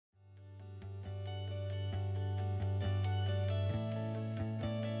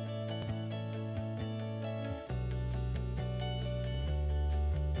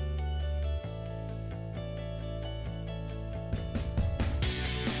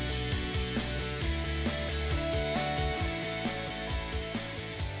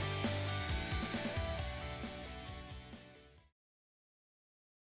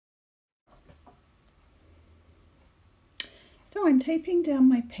So I'm taping down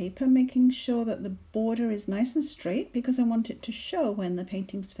my paper, making sure that the border is nice and straight because I want it to show when the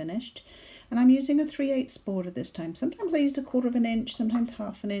painting's finished. And I'm using a 3/8 border this time. Sometimes I used 1/4 of an inch, sometimes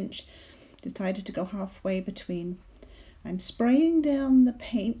 1/2 an inch. Decided to go halfway between. I'm spraying down the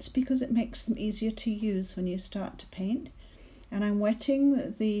paints because it makes them easier to use when you start to paint. And I'm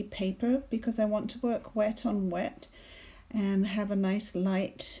wetting the paper because I want to work wet on wet and have a nice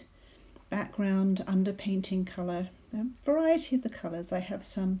light background underpainting colour. A variety of the colours. I have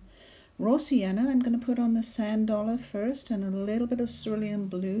some raw sienna I'm going to put on the sand dollar first, and a little bit of cerulean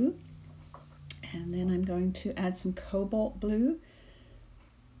blue, and then I'm going to add some cobalt blue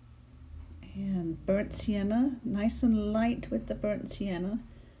and burnt sienna, nice and light with the burnt sienna.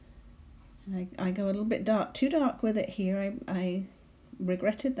 I go a little bit dark, too dark with it here. I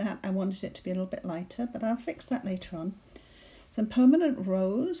regretted that. I wanted it to be a little bit lighter, but I'll fix that later on. Some permanent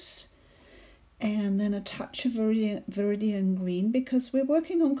rose, and then a touch of viridian green, because we're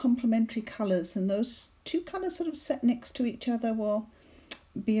working on complementary colours, and those two colours sort of set next to each other will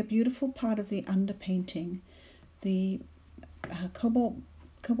be a beautiful part of the underpainting. The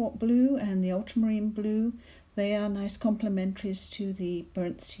cobalt blue and the ultramarine blue, they are nice complementaries to the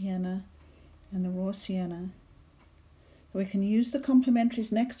burnt sienna and the raw sienna. We can use the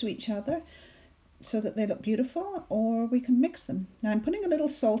complementaries next to each other so that they look beautiful, or we can mix them. Now I'm putting a little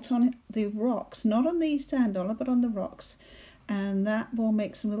salt on the rocks, not on the sand dollar but on the rocks, and that will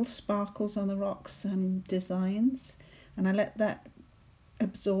make some little sparkles on the rocks and designs, and I let that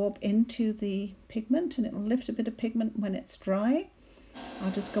absorb into the pigment, and it will lift a bit of pigment when it's dry.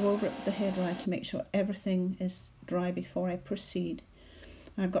 I'll just go over it with the hairdryer to make sure everything is dry before I proceed.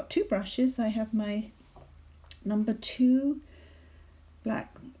 I've got two brushes. I have my number 2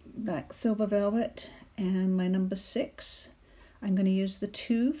 black silver velvet and my number 6. I'm going to use the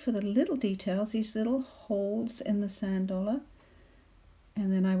 2 for the little details, these little holes in the sand dollar,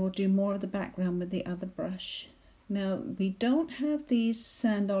 and then I will do more of the background with the other brush. Now we don't have these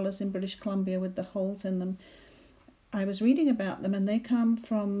sand dollars in British Columbia with the holes in them. I was reading about them, and they come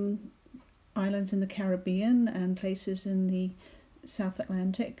from islands in the Caribbean and places in the South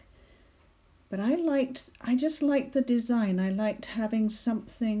Atlantic. But I just liked the design. I liked having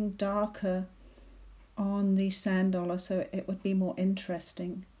something darker on the sand dollar so it would be more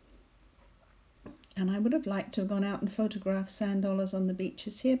interesting. And I would have liked to have gone out and photographed sand dollars on the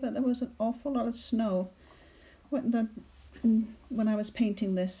beaches here, but there was an awful lot of snow when I was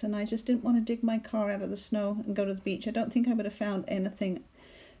painting this, and I just didn't want to dig my car out of the snow and go to the beach. I don't think I would have found anything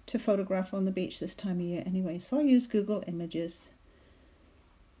to photograph on the beach this time of year anyway, so I used Google Images.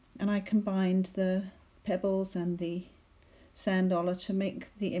 And I combined the pebbles and the sand dollar to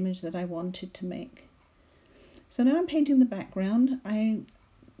make the image that I wanted to make. So now I'm painting the background. I'm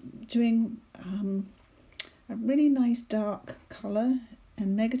doing a really nice dark colour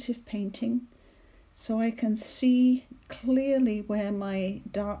and negative painting, so I can see clearly where my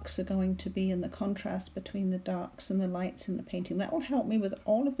darks are going to be and the contrast between the darks and the lights in the painting. That will help me with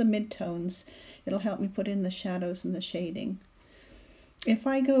all of the midtones. It'll help me put in the shadows and the shading. If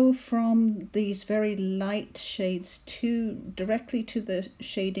I go from these very light shades directly to the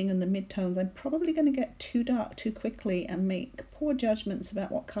shading and the midtones, I'm probably going to get too dark too quickly and make poor judgments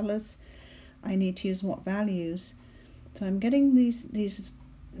about what colours I need to use and what values. So I'm getting these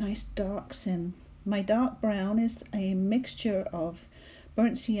nice darks in. My dark brown is a mixture of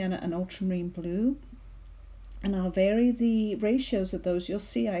burnt sienna and ultramarine blue, and I'll vary the ratios of those. You'll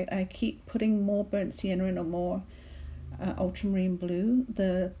see I keep putting more burnt sienna in or more ultramarine blue.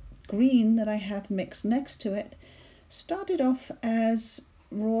 The green that I have mixed next to it started off as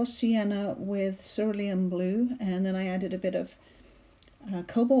raw sienna with cerulean blue, and then I added a bit of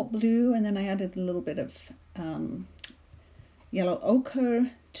cobalt blue, and then I added a little bit of yellow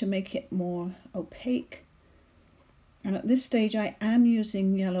ochre to make it more opaque. And at this stage I am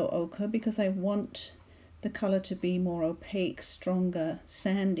using yellow ochre because I want the colour to be more opaque, stronger,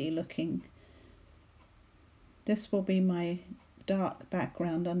 sandy looking. This will be my dark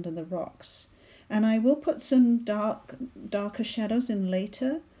background under the rocks, and I will put some darker shadows in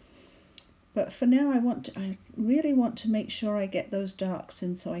later, but for now I really want to make sure I get those darks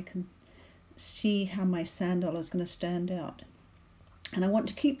in so I can see how my sand dollar is going to stand out. And I want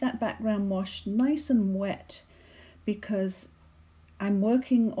to keep that background wash nice and wet because I'm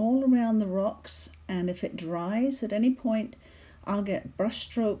working all around the rocks, and if it dries at any point I'll get brush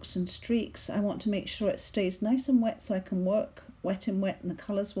strokes and streaks. I want to make sure it stays nice and wet so I can work wet and wet and the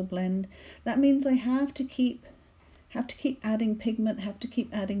colours will blend. That means I have to keep adding pigment, have to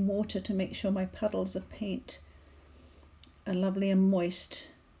keep adding water to make sure my puddles of paint are lovely and moist,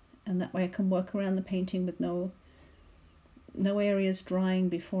 and that way I can work around the painting with no no areas drying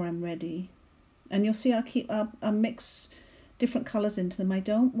before I'm ready. And you'll see I'll mix different colours into them. I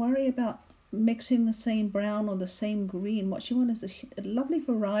don't worry about mixing the same brown or the same green. What you want is a lovely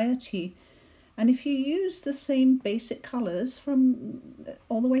variety. And if you use the same basic colours from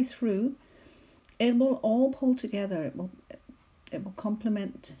all the way through, it will all pull together. It will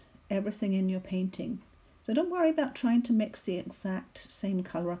complement everything in your painting. So don't worry about trying to mix the exact same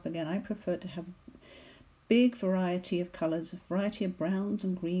colour up again. I prefer to have a big variety of colours, a variety of browns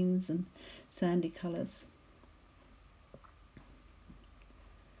and greens and sandy colours.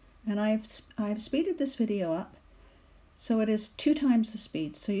 And I've speeded this video up so it is 2 times the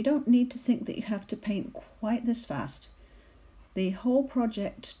speed, so you don't need to think that you have to paint quite this fast. The whole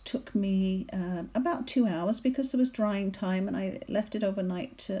project took me about 2 hours because there was drying time, and I left it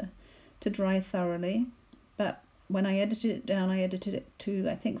overnight to dry thoroughly. But when I edited it down, I edited it to,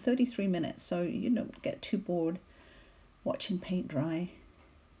 I think, 33 minutes, so you don't get too bored watching paint dry.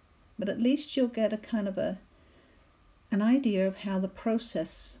 But at least you'll get a kind of an idea of how the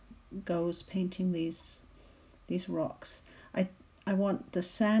process goes painting these rocks. I want the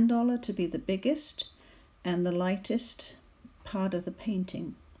sand dollar to be the biggest and the lightest part of the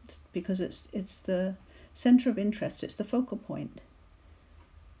painting, because it's the center of interest, it's the focal point.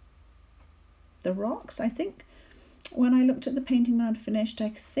 The rocks, I think when I looked at the painting when I'd finished, I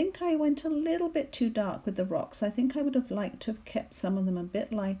think I went a little bit too dark with the rocks. I think I would have liked to have kept some of them a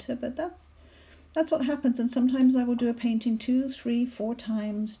bit lighter, but that's what happens. And sometimes I will do a painting 2, 3, 4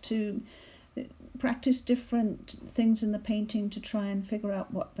 times to practice different things in the painting to try and figure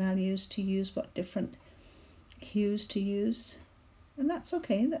out what values to use, what different hues to use. And that's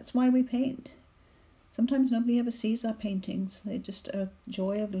okay, that's why we paint. Sometimes nobody ever sees our paintings, they just are a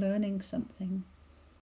joy of learning something.